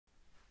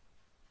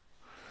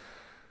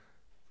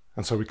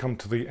And so we come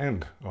to the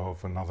end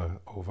of another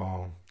of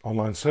our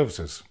online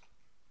services.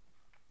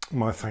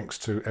 My thanks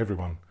to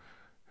everyone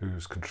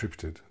who's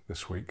contributed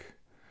this week.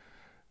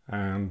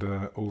 And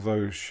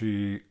although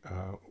she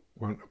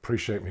won't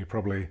appreciate me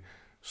probably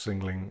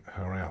singling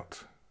her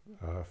out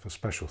for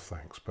special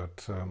thanks,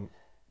 but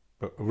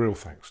a real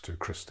thanks to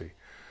Christy,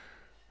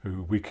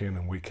 who week in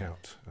and week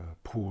out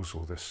pulls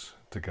all this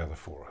together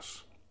for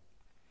us.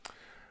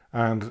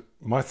 And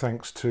my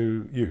thanks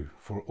to you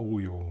for all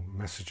your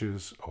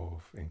messages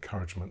of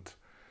encouragement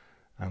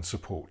and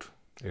support.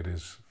 It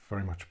is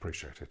very much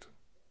appreciated.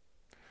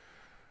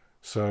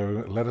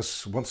 So let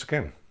us once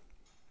again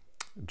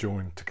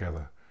join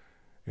together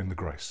in the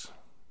grace.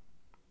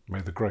 May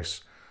the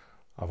grace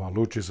of our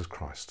Lord Jesus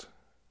Christ,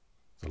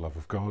 the love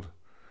of God,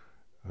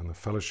 and the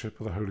fellowship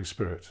of the Holy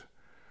Spirit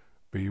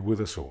be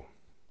with us all,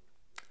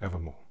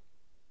 evermore.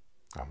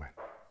 Amen.